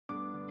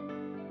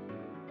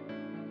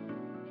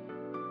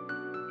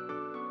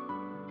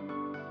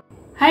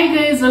Hi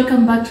guys,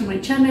 welcome back to my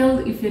channel.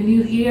 If you're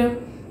new here,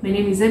 my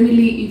name is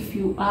Emily. If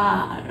you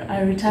are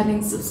a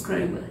returning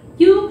subscriber,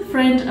 you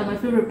friend are my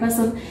favorite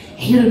person and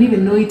you don't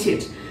even know it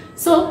yet.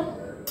 So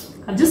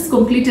I've just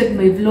completed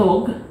my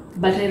vlog,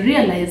 but I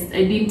realized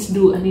I didn't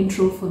do an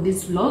intro for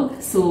this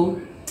vlog.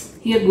 So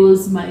here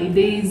goes my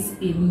days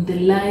in the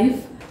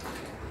life,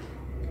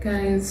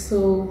 guys.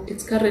 So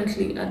it's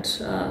currently at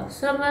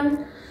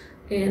 7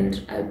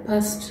 and I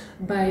passed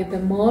by the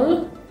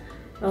mall.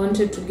 I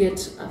wanted to get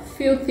a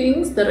few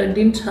things that I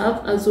didn't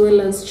have, as well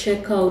as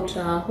check out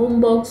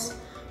Homebox.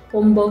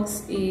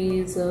 Homebox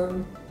is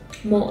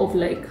more of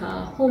like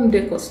a home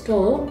decor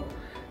store,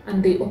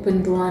 and they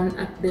opened one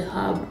at the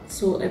hub.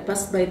 So I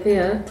passed by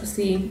there to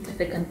see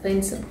if I can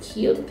find some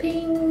cute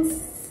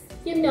things,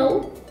 you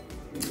know.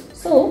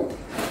 So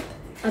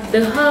at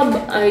the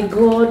hub I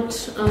got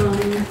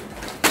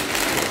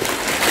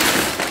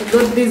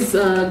these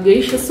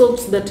geisha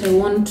soaps that I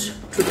want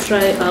to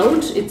try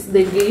out. It's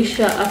the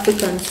Geisha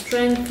African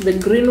Strength, the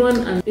green one,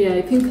 and yeah,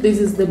 I think this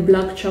is the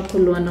black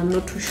charcoal one. I'm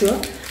not too sure.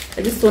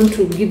 I just want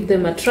to give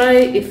them a try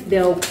if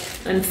they're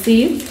and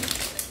see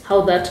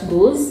how that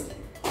goes.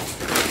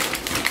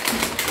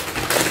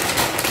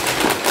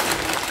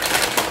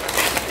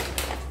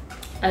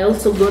 I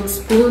also got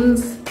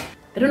spoons.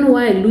 I don't know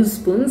why I lose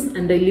spoons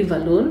and I live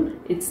alone.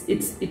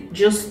 It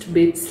just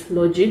beats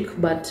logic,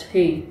 but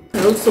hey.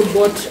 I also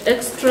bought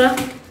extra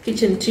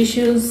kitchen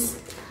tissues.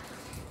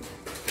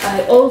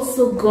 I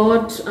also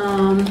got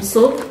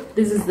soap.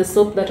 This is the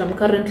soap that I'm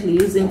currently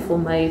using for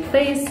my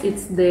face.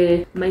 It's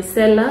the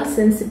Micellar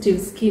Sensitive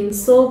Skin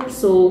Soap.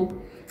 So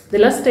the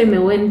last time I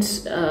went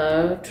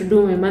to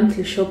do my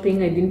monthly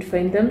shopping, I didn't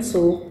find them,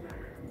 so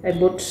I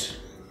bought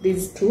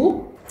these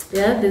two.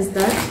 Yeah, there's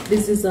that.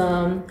 This is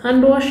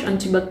hand wash,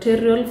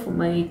 antibacterial for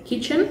my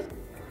kitchen.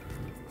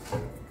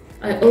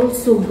 I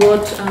also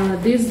got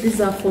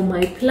these are for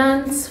my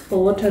plants,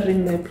 for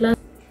watering my plants.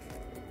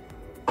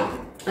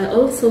 I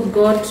also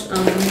got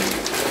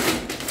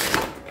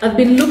I've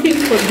been looking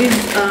for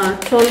these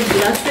tall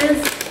glasses,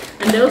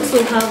 and I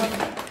also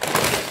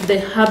have the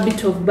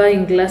habit of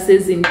buying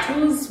glasses in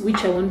twos,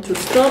 which I want to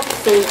stop.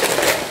 So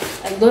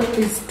I got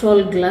these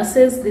tall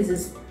glasses. This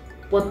is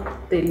what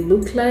they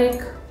look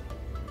like.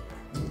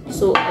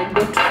 So I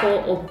got 4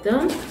 of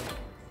them.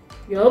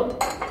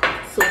 Yup.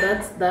 So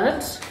that's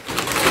that.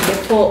 The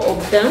 4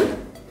 of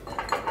them.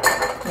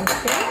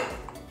 Okay.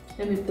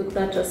 Let me put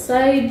that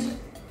aside.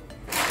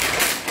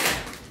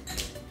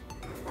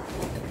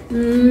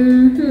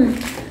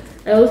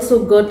 I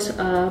also got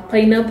a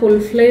pineapple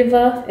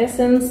flavor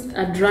essence.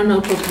 I'd run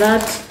out of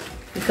that.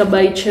 I can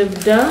buy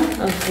Chevda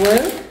as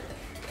well.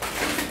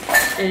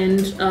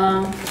 And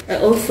I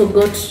also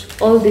got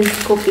all these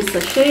coffee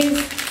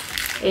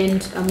sachets,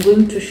 and I'm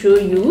going to show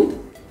you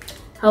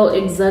how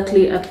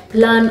exactly I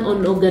plan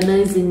on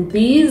organizing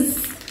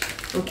these.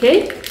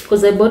 Okay,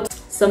 because I bought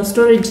some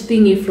storage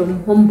thingy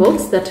from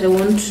Homebox that I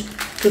want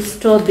to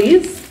store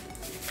these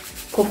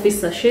coffee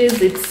sachets.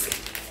 It's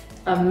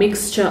a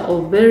mixture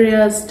of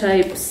various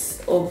types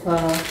of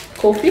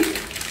coffee.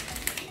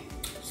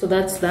 So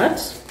that's that.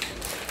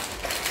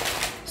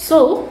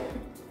 So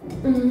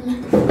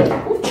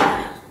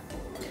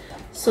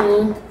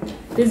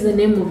this is the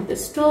name of the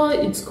store.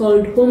 It's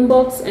called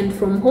Homebox, and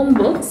from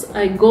Homebox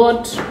I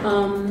got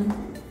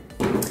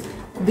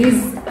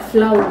this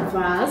flower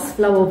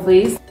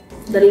vase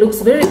that looks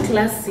very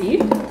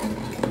classy,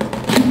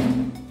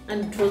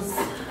 and it was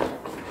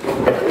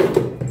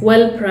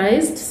well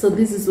priced. So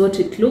this is what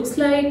it looks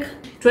like.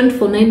 It went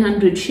for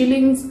 900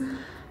 shillings.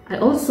 I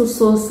also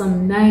saw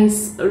some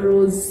nice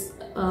rose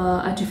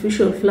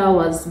artificial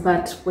flowers,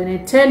 but when I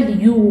tell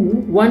you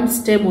one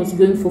stem was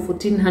going for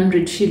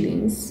 1400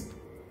 shillings,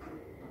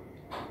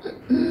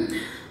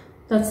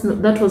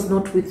 that was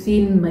not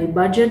within my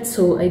budget,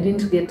 so I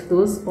didn't get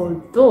those.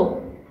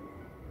 Although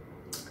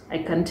I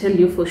can tell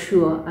you for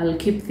sure I'll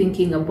keep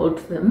thinking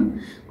about them,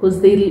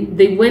 because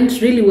they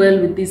went really well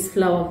with this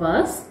flower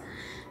vase.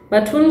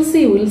 But we'll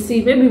see.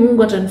 Maybe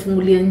Mungu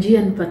atanifungulia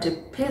njia nipate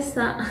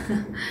pesa.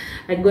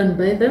 I go and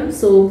buy them.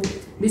 So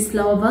this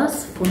flower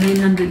vase for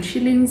 900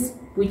 shillings,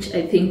 which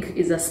I think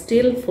is a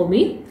steal for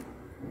me.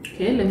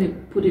 Okay, let me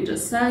put it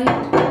aside.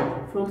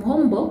 From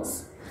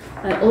Homebox,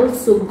 I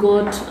also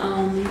got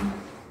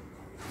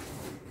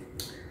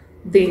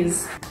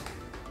this.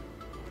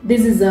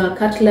 This is a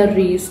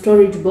cutlery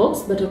storage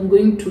box that I'm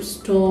going to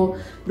store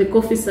the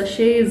coffee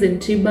sachets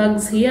and tea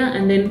bags here,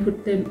 and then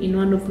put them in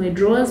one of my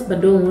drawers.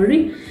 But don't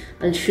worry,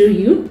 I'll show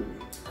you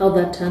how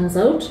that turns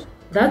out.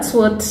 That's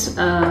what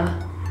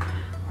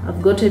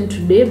I've gotten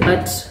today,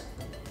 but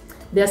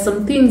there are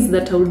some things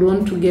that I would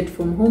want to get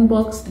from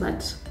Homebox,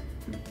 but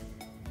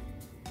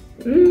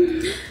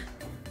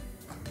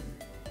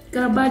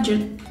got a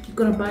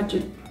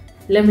budget.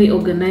 Let me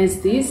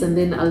organize this, and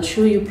then I'll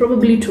show you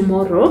probably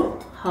tomorrow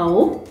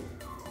how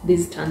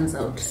this turns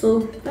out. So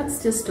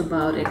that's just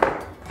about it.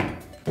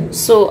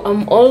 So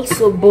I'm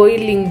also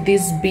boiling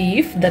this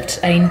beef that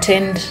I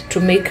intend to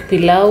make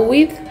pilau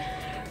with.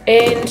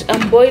 and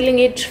I'm boiling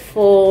it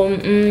for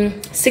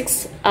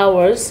 6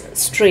 hours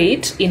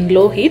straight in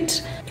low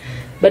heat.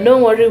 But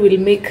don't worry, we'll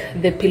make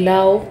the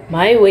pilau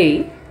my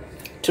way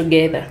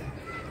together.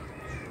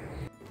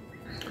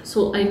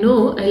 So I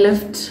know I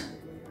left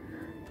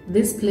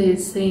this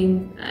place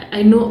saying,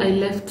 I know I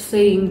left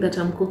saying that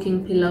I'm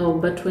cooking pilau,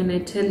 but when I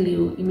tell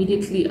you,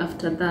 immediately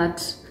after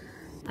that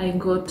I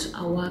got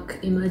a work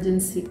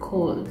emergency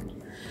call.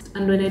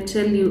 And when I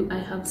tell you, I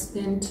have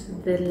spent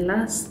the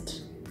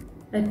last,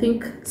 I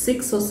think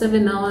 6 or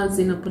 7 hours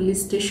in a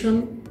police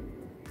station.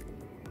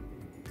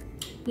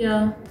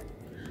 Yeah,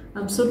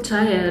 I'm so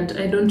tired.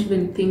 I don't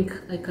even think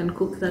I can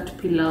cook that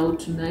pilau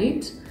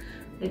tonight.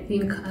 I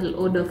think I'll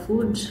order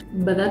food,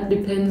 but that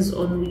depends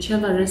on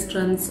whichever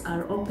restaurants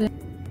are open.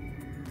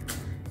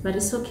 But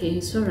it's okay,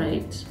 it's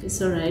alright,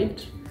 it's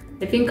alright.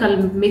 I think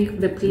I'll make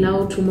the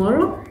pilau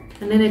tomorrow,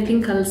 and then I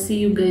think I'll see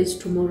you guys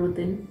tomorrow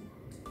then.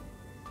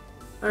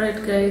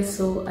 Alright guys,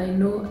 so I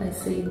know I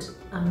said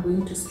I'm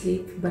going to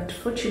sleep, but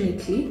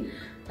fortunately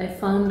I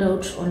found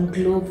out on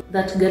Globe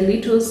that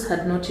Galitos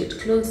had not yet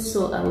closed,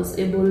 so I was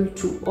able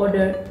to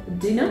order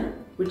dinner,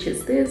 which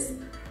is this.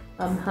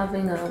 I'm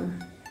having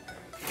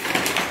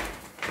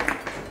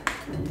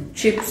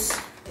chips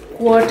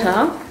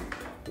quarter.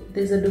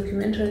 There's a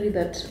documentary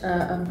that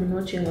I've been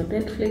watching on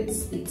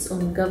Netflix. It's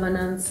on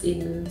governance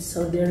in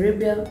Saudi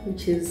Arabia,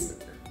 which is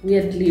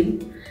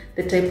weirdly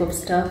the type of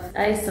stuff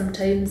I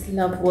sometimes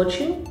love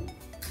watching.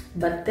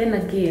 But then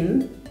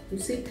again, you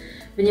see,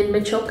 venye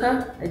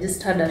nimechoka, I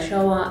just had a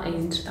shower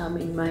and I'm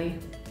in my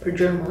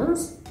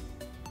pajamas.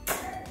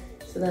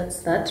 So that's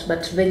that.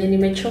 But venye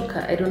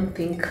nimechoka, I don't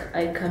think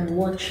I can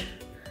watch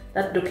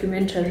that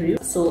documentary.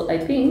 So I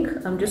think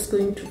I'm just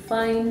going to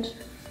find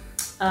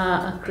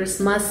a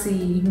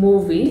Christmassy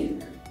movie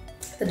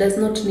that does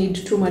not need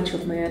too much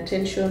of my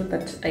attention,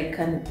 that I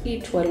can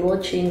eat while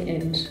watching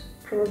and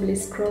probably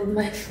scroll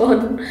my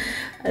phone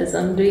as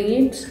I'm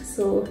doing it.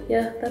 So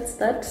yeah, that's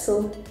that.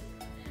 So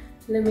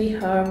let me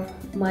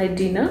have my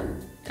dinner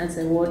as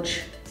I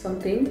watch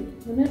something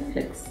on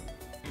Netflix.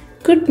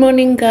 Good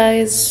morning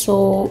guys.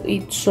 So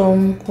it's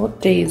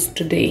what day is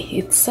today?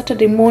 It's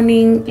Saturday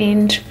morning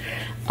and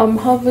I'm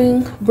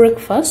having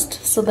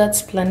breakfast. So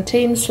that's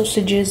plantain,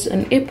 sausages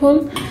and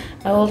apple.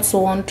 I also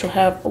want to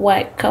have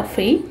white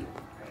coffee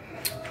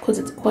because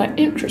it's quite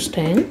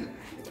interesting.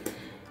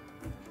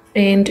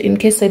 And in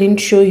case I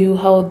didn't show you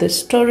how the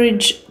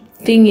storage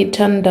thingy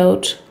turned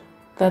out,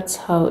 that's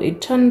how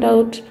it turned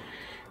out.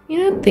 You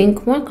don't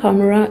think my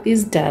camera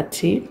is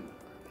dirty,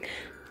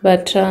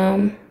 but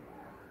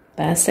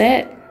that's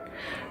it.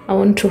 I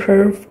want to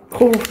have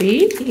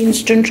coffee,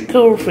 instant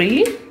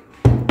coffee.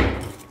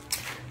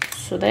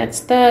 So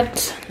that's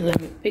that. Let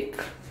me pick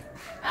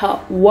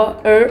hot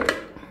water,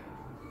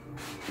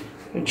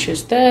 which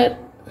is that.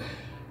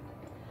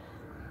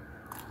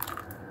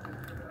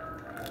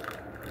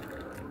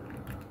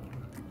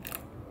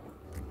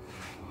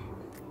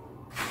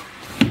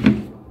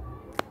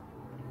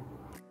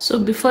 So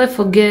before I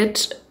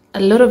forget, a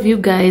lot of you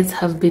guys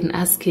have been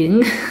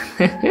asking.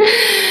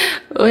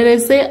 When I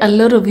say a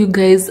lot of you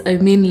guys, I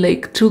mean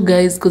like 2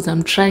 guys, because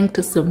I'm trying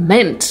to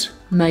cement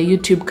my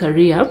YouTube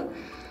career.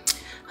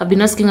 I've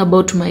been asking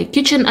about my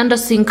kitchen under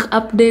sink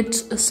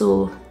update,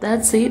 so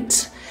that's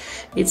it.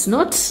 It's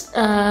not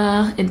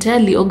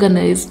entirely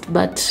organized,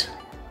 but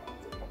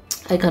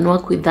I can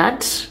work with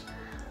that.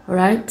 All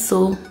right,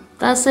 so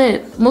that's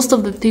it. Most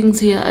of the things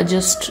here are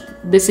just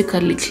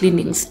basically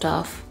cleaning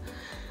stuff.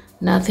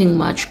 Nothing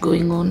much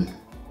going on.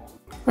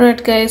 All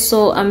right guys,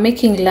 so I'm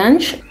making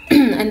lunch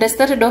and I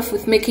started off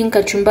with making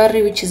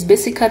kachumbari, which is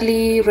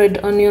basically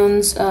red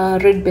onions,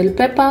 red bell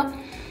pepper,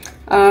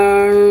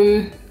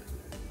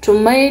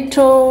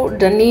 tomato,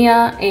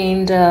 dania,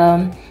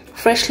 and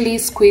freshly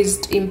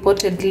squeezed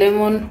imported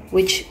lemon,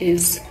 which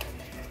is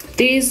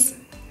this,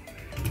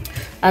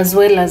 as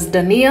well as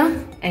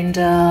dania and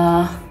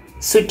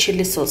sweet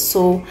chili sauce.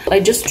 So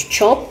I just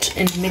chopped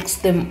and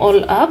mixed them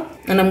all up,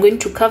 and I'm going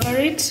to cover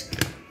it,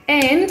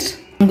 and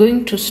I'm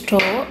going to store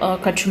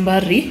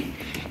kachumbari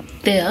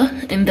there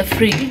in the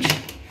fridge,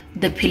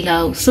 the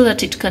pilau, so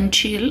that it can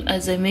chill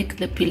as I make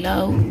the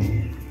pilau.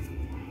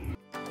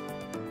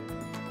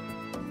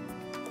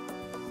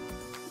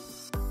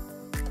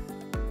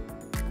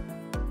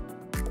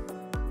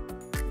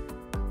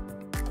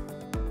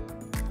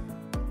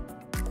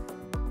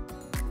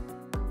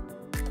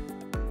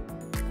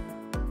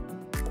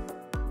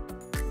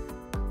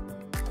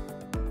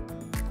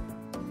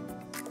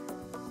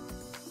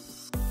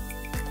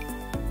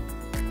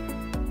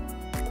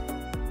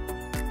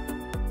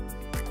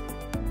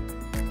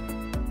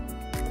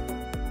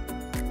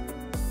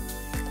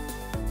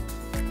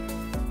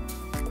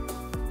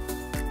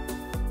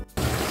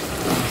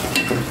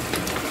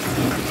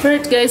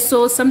 Right guys,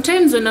 so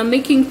sometimes when I'm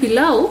making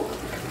pilau,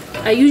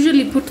 I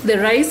usually put the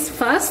rice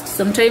first.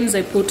 Sometimes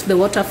I put the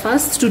water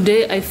first.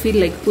 Today I feel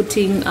like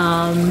putting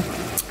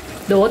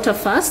the water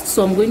first,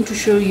 so I'm going to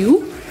show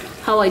you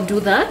how I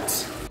do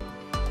that.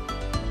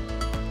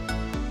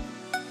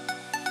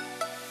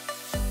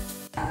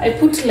 I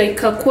put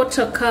like a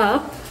 1/4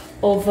 cup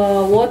of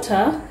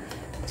water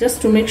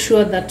just to make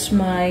sure that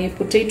my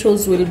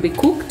potatoes will be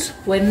cooked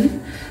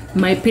when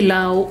my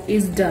pilau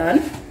is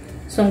done.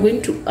 So I'm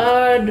going to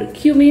add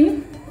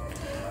cumin,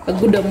 a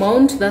good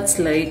amount, that's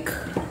like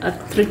a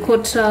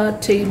 3/4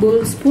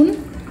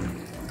 tablespoon.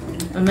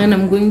 And then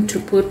I'm going to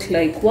put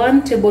like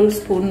 1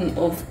 tablespoon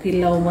of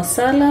pilau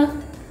masala.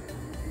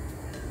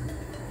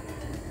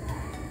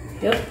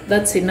 Yep,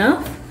 that's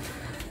enough.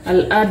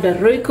 I'll add a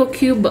Royco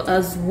cube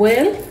as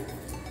well,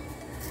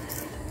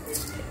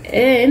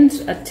 and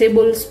a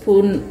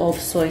tablespoon of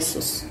soy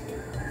sauce.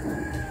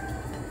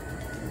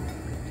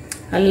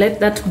 I'll let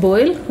that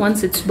boil.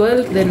 Once it's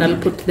boiled, then I'll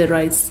put the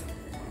rice.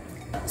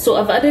 So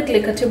I've added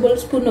like a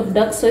tablespoon of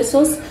dark soy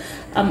sauce.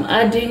 I'm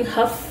adding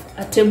half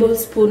a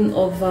tablespoon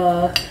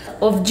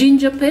of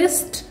ginger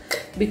paste,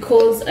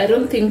 because I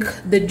don't think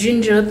the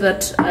ginger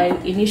that I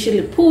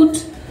initially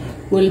put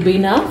will be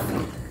enough.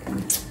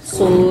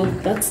 So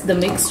that's the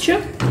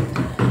mixture.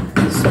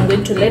 So I'm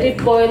going to let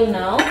it boil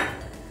now,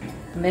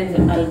 and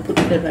then I'll put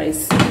the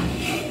rice.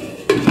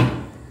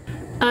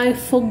 I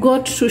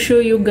forgot to show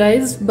you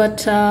guys,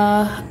 but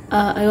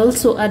I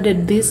also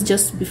added this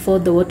just before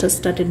the water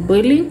started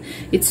boiling.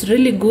 It's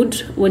really good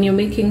when you're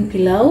making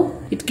pilau.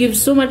 It gives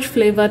so much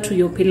flavor to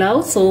your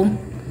pilau, so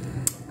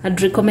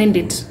I'd recommend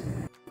it.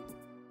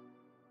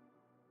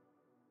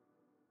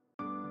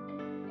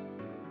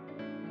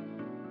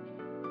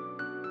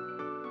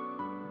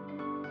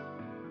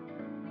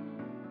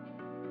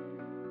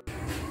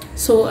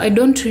 So I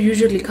don't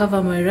usually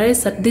cover my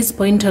rice. At this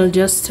point I'll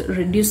just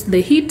reduce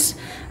the heat,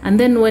 and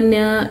then when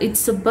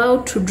it's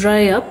about to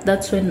dry up,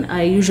 that's when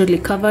I usually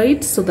cover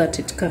it so that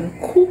it can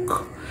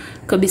cook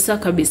kabisa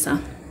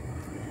kabisa.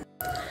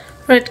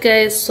 Right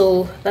guys,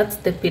 so that's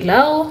the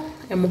pilau.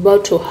 I'm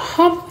about to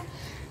have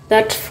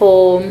that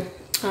for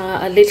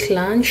a late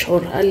lunch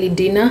or early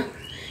dinner,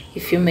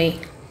 if you may.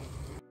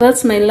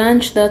 That's my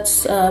lunch.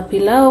 That's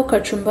pilau,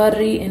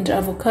 kachumbari and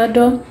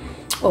avocado.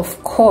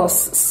 Of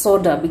course,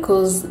 soda,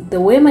 because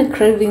the way my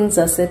cravings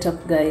are set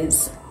up,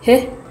 guys,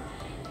 hey,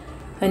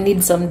 I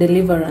need some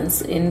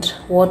deliverance, and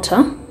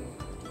water.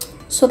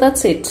 So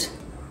that's it.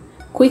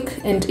 Quick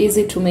and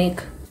easy to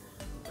make.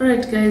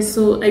 Alright guys,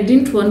 so I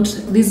didn't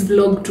want this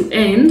vlog to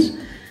end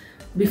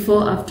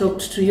before I've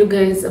talked to you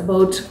guys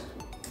about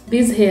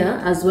this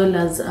hair, as well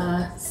as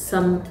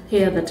some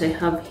hair that I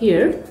have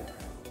here.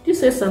 Do you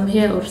say some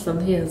hair or some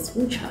hairs?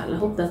 Oh child, I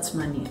hope that's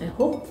money. I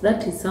hope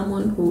that is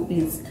someone who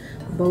is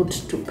about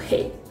to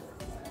pay.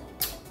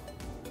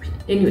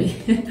 Anyway,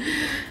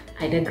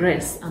 I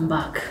digress. I'm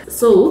back.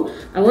 So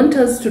I want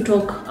us to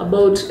talk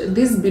about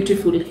this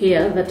beautiful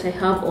hair that I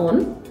have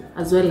on,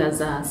 as well as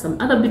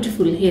some other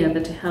beautiful hair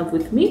that I have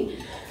with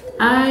me.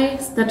 I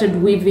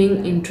started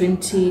weaving in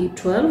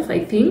 2012,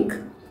 I think,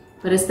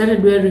 but I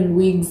started wearing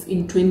wigs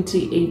in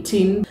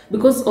 2018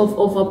 because of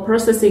over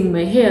processing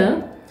my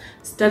hair.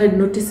 Started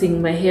noticing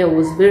my hair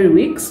was very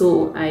weak,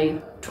 so I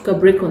took a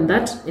break on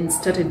that and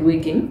started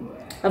wigging.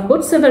 I've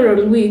bought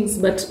several wigs,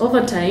 but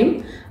over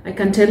time I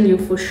can tell you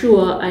for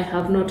sure I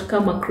have not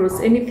come across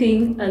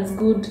anything as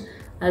good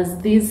as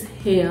this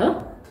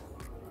hair.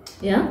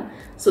 Yeah,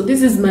 so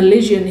this is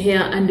Malaysian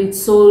hair, and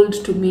it's sold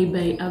to me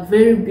by a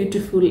very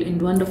beautiful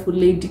and wonderful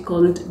lady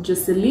called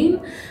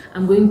Jocyline.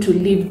 I'm going to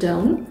leave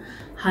down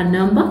her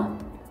number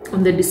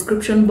on the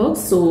description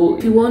box, so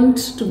if you want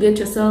to get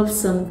yourself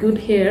some good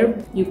hair,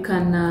 you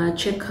can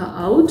check her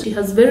out. She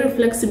has very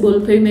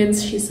flexible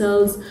payments. She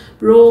sells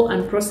raw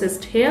and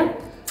processed hair.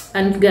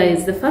 And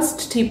guys, the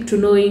first tip to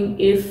knowing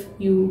if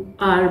you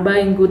are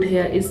buying good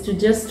hair is to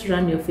just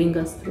run your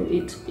fingers through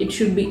it. It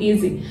should be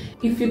easy.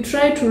 If you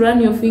try to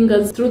run your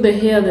fingers through the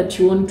hair that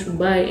you want to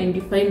buy and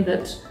you find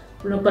that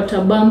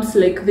unapata bumps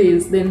like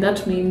this, then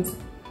that means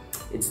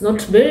it's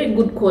not very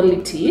good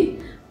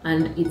quality,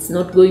 and it's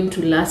not going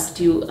to last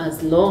you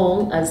as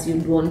long as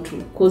you'd want to,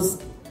 because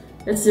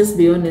let's just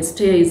be honest,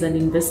 hair is an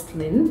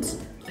investment.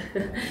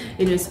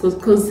 Anyways,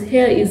 because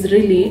hair is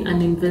really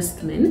an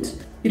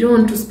investment. You don't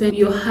want to spend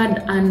your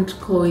hard-earned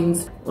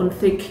coins on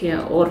fake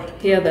hair or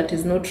hair that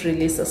is not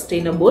really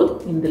sustainable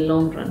in the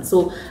long run.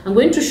 So I'm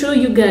going to show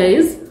you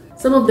guys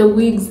some of the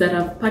wigs that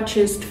I've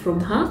purchased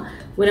from her.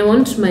 When I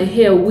want my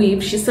hair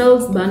weave, she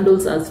sells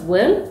bundles as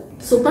well.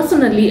 So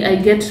personally, I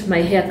get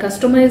my hair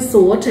customized.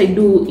 So what I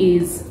do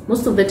is,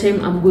 most of the time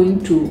I'm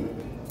going to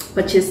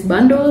purchase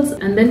bundles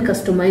and then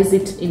customize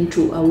it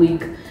into a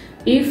wig.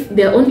 If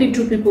there are only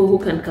 2 people who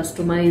can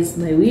customize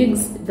my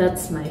wigs,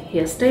 that's my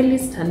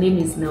hairstylist. Her name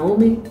is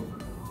Naomi,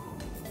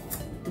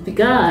 the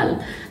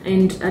girl,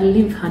 and I'll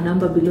leave her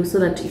number below, so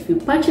that if you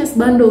purchase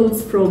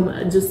bundles from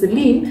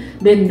Jocyline,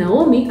 then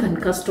Naomi can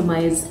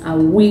customize a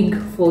wig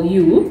for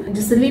you.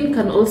 Jocyline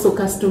can also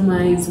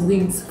customize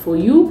wigs for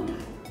you,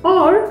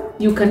 or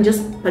you can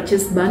just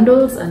purchase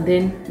bundles and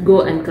then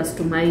go and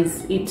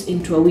customize it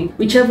into a wig,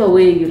 whichever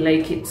way you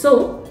like it.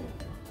 So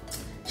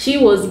she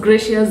was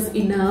gracious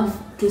enough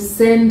to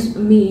send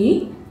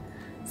me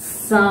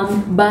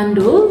some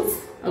bundles.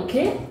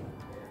 Okay,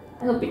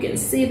 I hope you can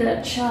see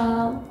that,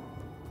 child.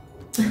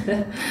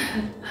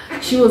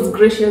 she was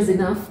gracious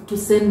enough to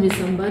send me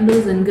some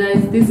bundles. And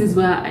guys, this is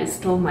where I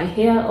store my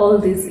hair. All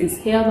this is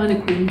hair.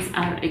 Mannequins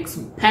are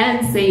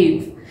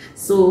expensive,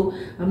 so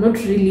I'm not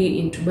really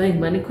into buying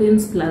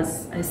mannequins.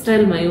 Plus I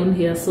style my own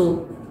hair,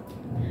 so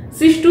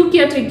sishtuki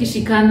hata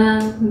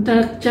ikishikana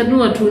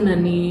nitachanua tu na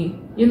ni,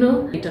 you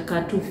know,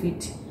 itakaa tu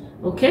fiti.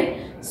 Okay,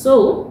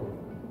 so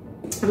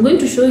I'm going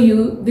to show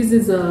you.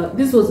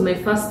 This was my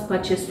first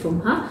purchase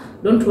from her.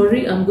 Don't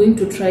worry, I'm going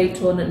to try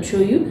it on and show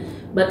you.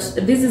 But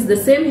this is the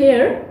same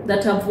hair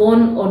that I've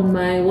worn on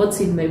my what's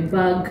in my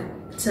bag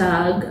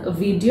tag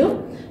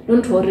video.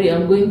 Don't worry,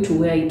 I'm going to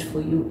wear it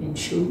for you and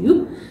show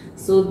you.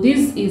 So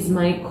this is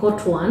my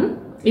cot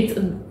one.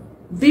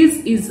 This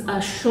is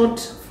a short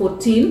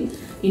 14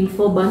 in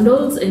 4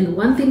 bundles. And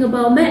one thing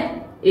about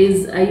me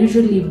is I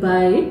usually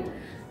buy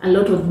a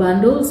lot of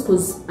bundles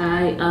because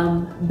I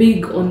am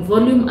big on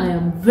volume. I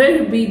am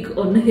very big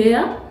on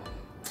hair,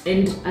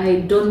 and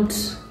I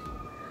don't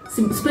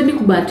spendi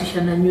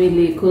kubahatisha na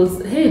nywele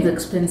because hair is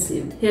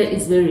expensive. Hair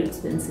is very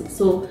expensive.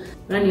 So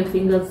run your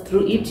fingers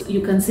through it.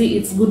 You can see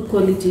it's good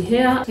quality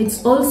hair.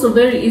 It's also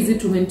very easy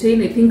to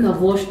maintain. I think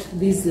I've washed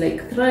this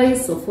like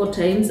thrice or 4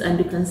 times, and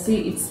you can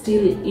see it's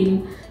still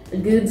in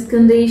good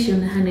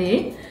condition,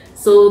 honey.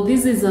 So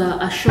this is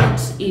a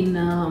short in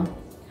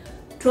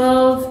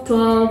 12,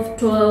 12,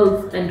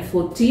 12 and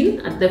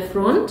 14 at the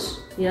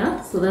front.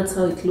 Yeah, so that's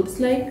how it looks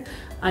like.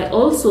 I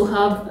also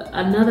have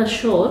another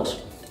short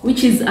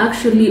which is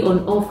actually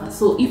on offer.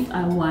 So if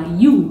I were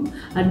you,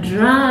 I'd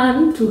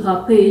run to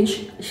her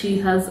page. She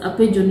has a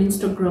page on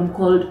Instagram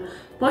called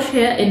Posh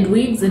Hair and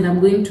Wigs, and I'm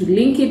going to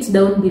link it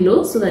down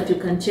below so that you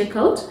can check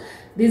out.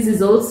 This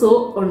is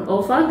also on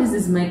offer. This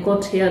is my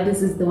cut hair.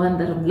 This is the one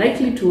that I'm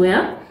likely to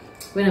wear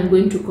when I'm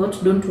going to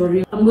cut. Don't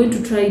worry, I'm going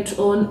to try it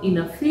on in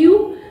a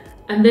few.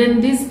 And then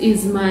this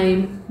is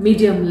my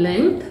medium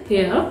length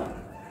hair.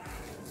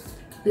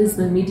 This is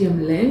my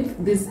medium length.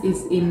 This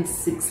is in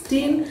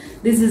 16.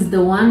 This is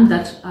the one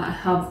that I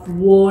have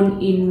worn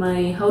in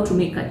my how to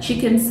make a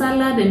chicken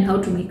salad and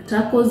how to make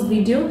tacos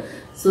video.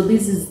 So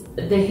this is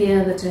the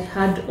hair that I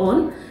had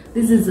on.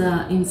 This is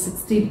in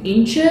 16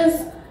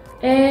 inches.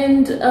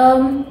 And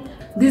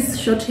this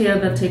short hair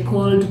that I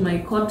called my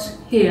cut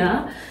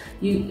hair,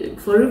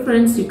 for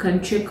reference, you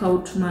can check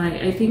out my,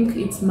 I think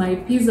it's my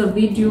pizza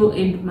video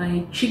and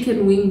my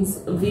chicken wings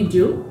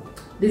video.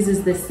 This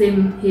is the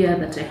same hair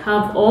that I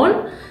have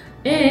on,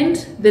 and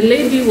the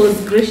lady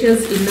was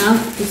gracious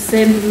enough to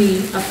send me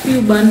a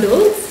few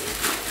bundles,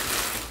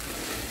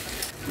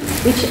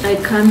 which I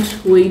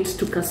can't wait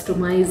to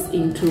customize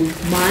into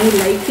my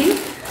liking.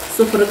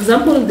 So for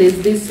example,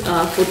 there's this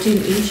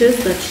 14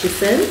 inches that she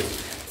sent.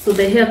 So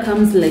the hair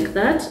comes like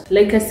that.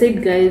 Like I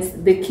said, guys,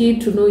 the key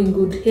to knowing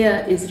good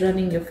hair is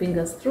running your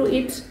fingers through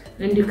it,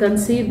 and you can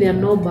see there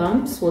are no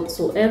bumps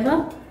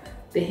whatsoever.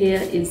 The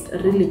hair is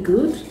really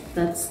good.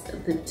 That's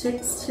the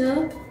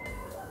texture.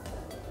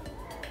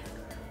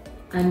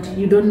 And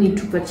you don't need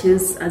to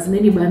purchase as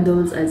many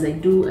bundles as I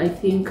do. I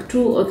think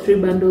 2 or 3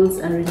 bundles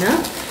are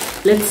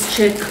enough. Let's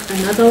check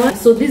another one.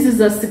 So this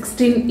is a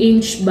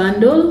 16-inch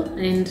bundle,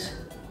 and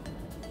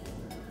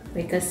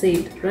like I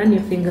said, run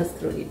your fingers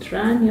through it.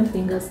 Run your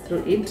fingers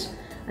through it,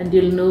 and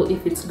you'll know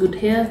if it's good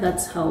hair.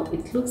 That's how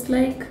it looks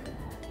like.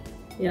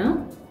 Yeah.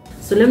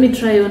 So let me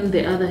try on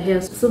the other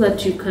hair so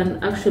that you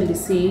can actually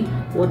see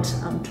what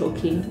I'm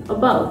talking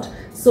about.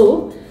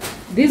 So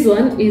this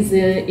one is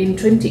in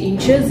 20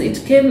 inches.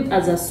 It came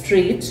as a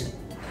straight.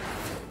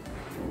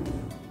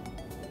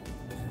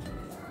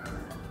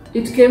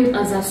 It came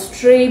as a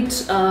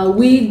straight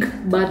wig,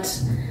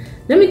 but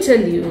let me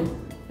tell you,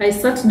 I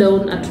sat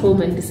down at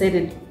home and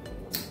decided,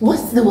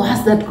 what's the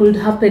worst that could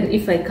happen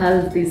if I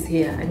curled this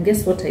hair? And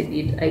guess what I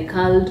did? I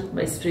curled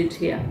my straight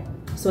hair.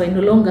 So I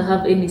no longer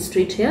have any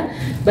straight hair,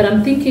 but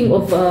I'm thinking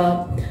of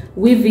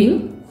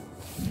weaving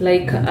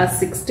like a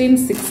 16,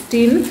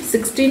 16,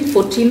 16,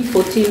 14,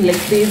 14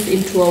 like this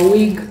into a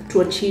wig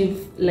to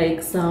achieve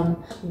like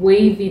some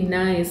wavy,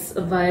 nice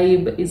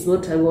vibe is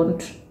what I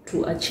want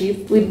to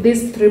achieve with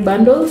these 3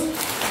 bundles.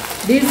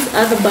 These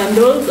other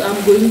bundles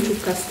I'm going to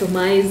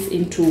customize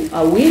into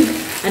a wig.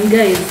 And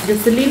guys,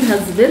 Jocyline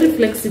has very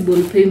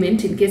flexible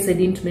payment, in case I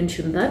didn't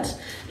mention that.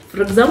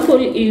 For example,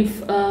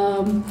 if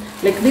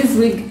like this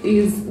wig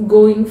is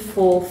going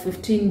for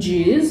 15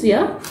 Gs,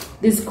 yeah,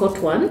 this cut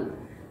one,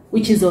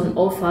 which is on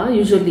offer,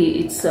 usually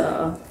it's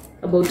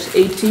about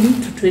 18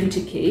 to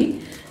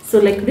 20k. So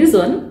like this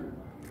one,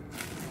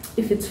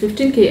 if it's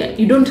 15k,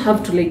 you don't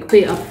have to like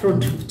pay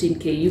upfront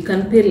 15k. You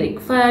can pay like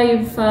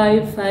 5,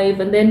 5, 5,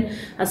 and then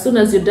as soon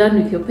as you're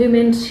done with your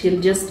payment, she'll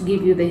just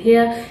give you the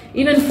hair.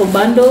 Even for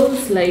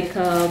bundles, like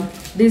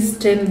these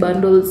 10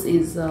 bundles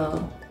is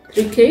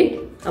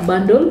 3k a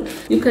bundle.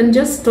 You can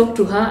just talk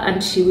to her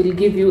and she will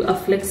give you a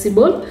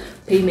flexible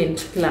payment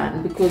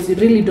plan, because you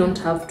really don't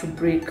have to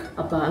break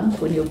a bank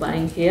when you're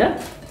buying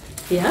hair.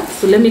 Yeah,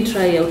 so let me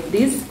try out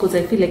this because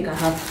I feel like I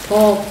have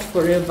talked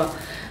forever.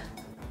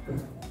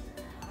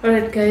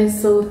 Alright guys,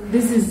 so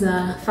this is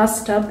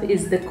first up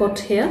is the cut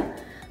hair.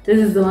 This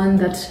is the one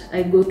that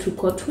I go to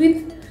cut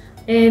with,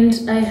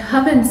 and I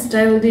haven't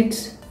styled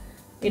it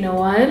in a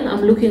while.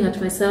 I'm looking at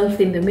myself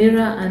in the mirror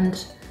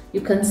and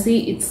you can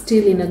see it's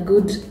still in a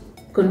good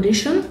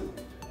condition.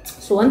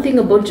 So one thing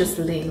about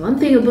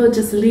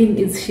Jocyline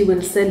is she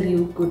will sell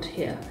you good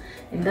hair,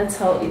 and that's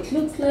how it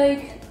looks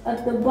like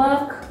at the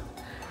back.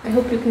 I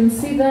hope you can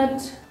see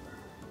that,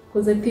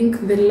 because I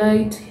think the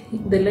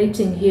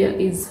lighting here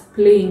is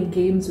playing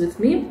games with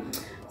me.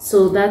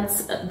 So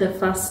that's the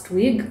first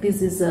wig.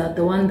 This is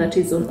the one that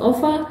is on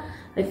offer.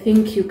 I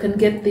think you can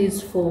get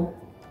these for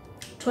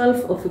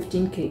 12 or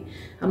 15k.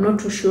 I'm not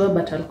too sure,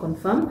 but I'll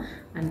confirm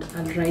and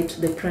I'll write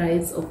the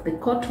price of the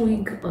cut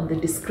wig on the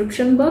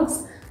description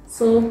box.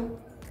 So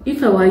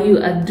if I were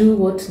you, I'd do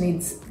what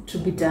needs to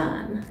be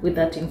done with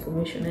that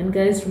information. And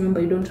guys,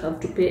 remember, you don't have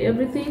to pay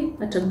everything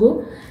at a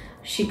go.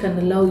 She can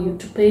allow you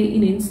to pay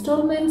in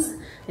installments,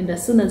 and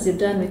as soon as you're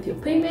done with your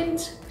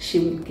payment, she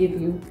will give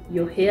you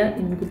your hair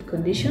in good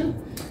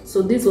condition.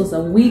 So this was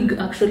a wig.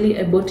 Actually,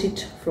 I bought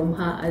it from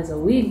her as a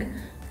wig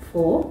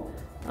for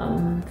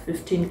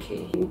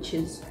 15k, which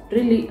is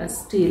really a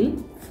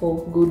steal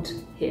for good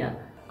hair.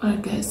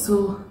 Alright guys,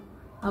 so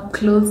up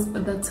close,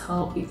 that's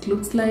how it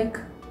looks like.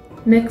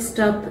 Next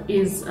up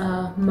is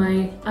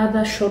my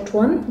other short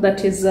one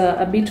that is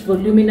a bit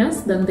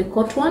voluminous than the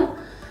cut one.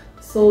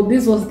 So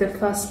this was the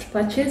first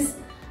purchase,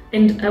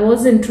 and I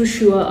wasn't too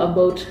sure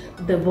about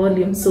the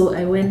volume, so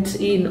I went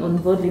in on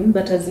volume,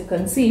 but as you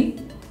can see,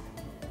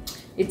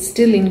 it's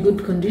still in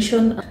good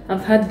condition.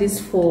 I've had this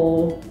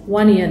for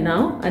 1 year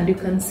now, and you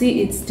can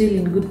see it's still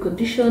in good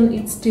condition.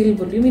 It's still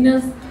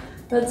voluminous.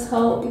 That's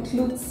how it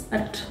looks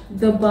at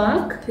the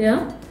back,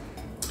 yeah.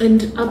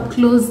 And up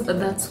close,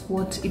 that's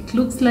what it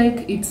looks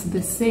like. It's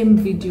the same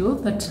video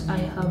that I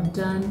have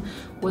done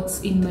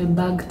what's in my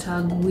bag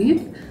tag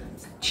with.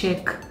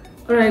 Check.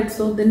 Alright,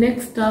 so the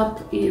next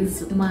up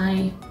is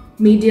my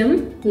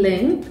medium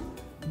length.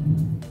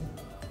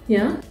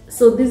 Yeah,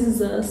 so this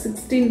is a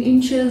 16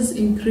 inches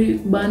in 3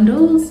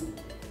 bundles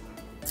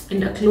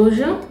and a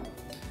closure.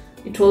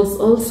 It was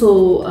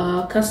also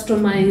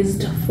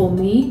customized for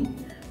me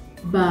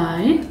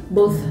by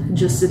both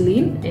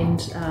Jocyline and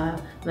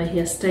my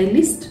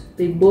hairstylist.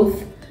 They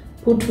both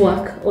put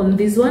work on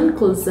this one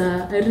because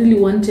I really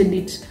wanted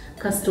it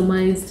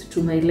customized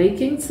to my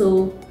liking,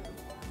 so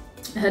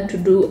I had to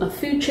do a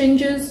few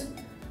changes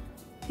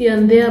here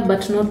and there,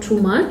 but not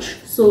too much.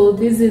 So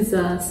this is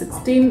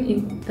 16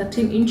 in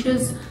 13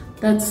 inches.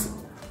 That's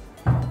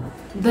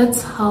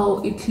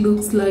how it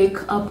looks like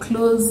up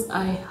close.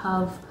 I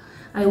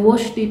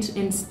washed it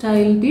and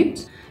styled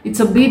it. It's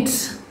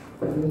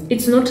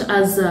not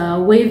as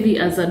wavy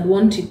as I'd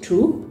want it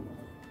to,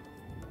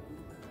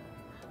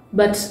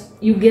 but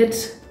you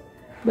get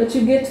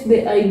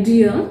the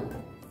idea.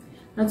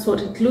 That's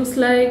what it looks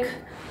like.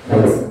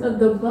 That's at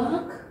the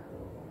back,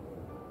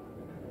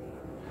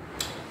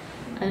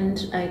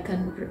 and I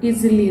can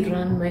easily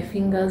run my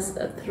fingers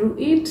through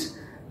it.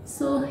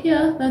 So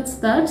yeah, that's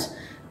that.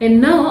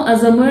 And now,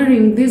 as I'm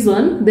wearing this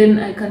one, then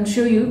I can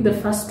show you the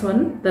first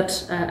one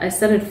that I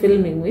started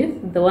filming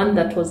with, the one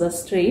that was a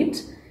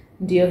straight.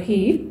 Dear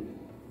he,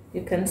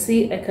 you can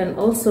see I can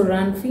also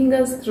run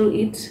fingers through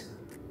it.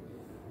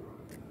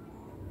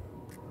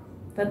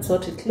 That's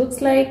what it looks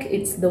like.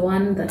 It's the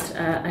one that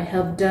I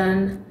have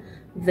done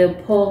the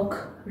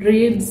pork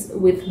ribs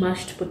with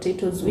mashed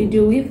potatoes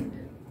video with.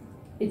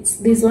 It's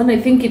this one. I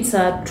think it's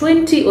a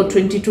 20 or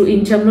 22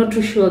 inch. I'm not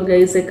too sure,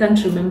 guys. I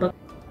can't remember.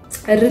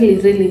 I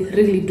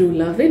really do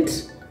love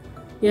it.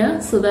 Yeah,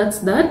 so that's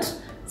that.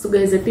 So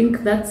guys, I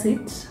think that's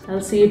it.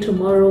 I'll see you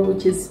tomorrow,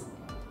 which is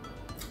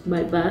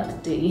my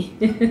birthday.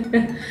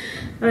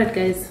 All right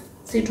guys,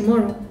 see you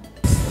tomorrow.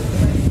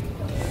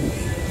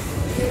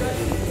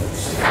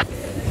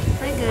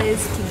 Hi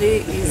guys,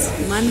 today is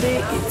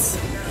Monday. It's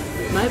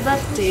my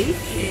birthday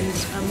and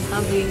I'm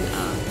having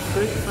a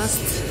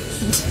breakfast.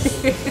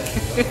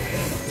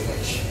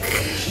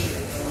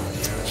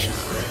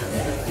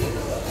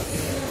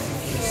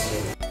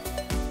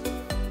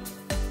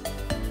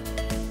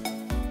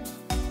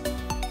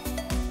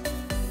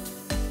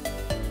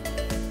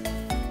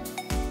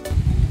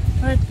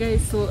 Alright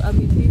guys, so I'm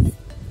in this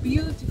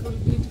beautiful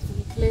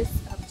place.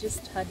 I've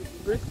just had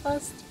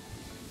breakfast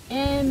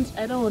and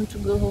I don't want to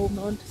go home.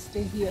 I want to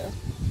stay here.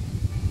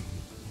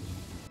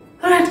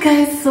 Alright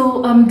guys,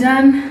 so I'm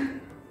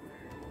done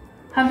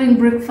having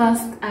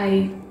breakfast.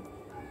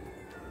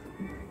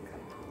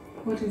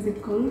 What is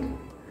it called?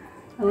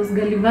 I was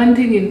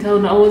gallivanting in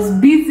town. I was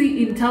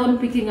busy in town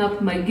picking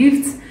up my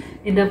gifts,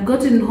 and I've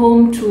gotten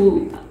home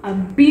to a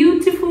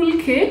beautiful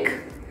cake.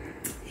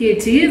 Here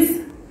it is.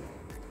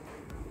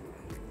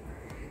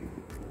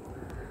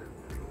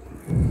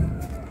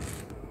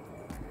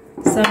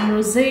 Some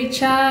rosé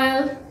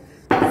child,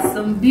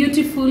 some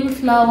beautiful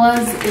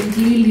flowers and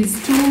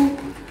lilies too,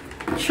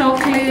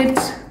 chocolate,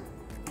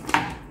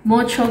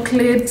 more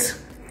chocolate,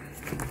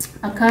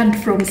 a card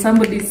from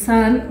somebody's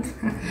son,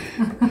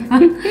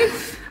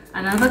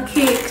 another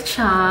cake,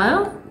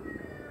 child,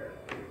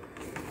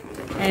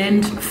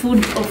 and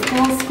food, of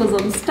course, because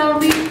I'm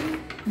starving,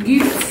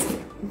 gifts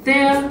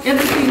there,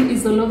 everything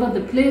is all over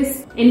the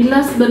place. And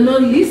last but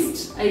not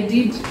least, I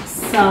did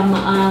some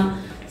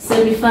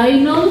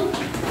semi-final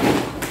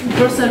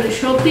grocery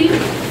shopping.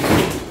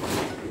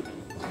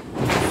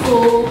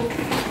 So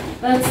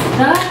that's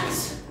that.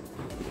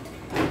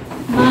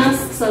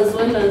 Masks as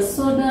well as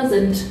sodas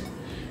and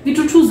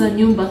vitu tu za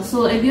nyumba.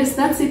 So I guess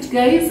that's it,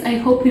 guys. I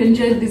hope you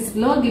enjoyed this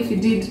vlog. If you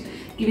did,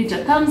 give it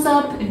a thumbs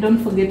up and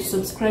don't forget to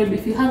subscribe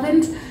if you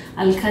haven't.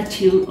 I'll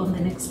catch you on the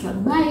next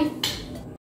one. Bye.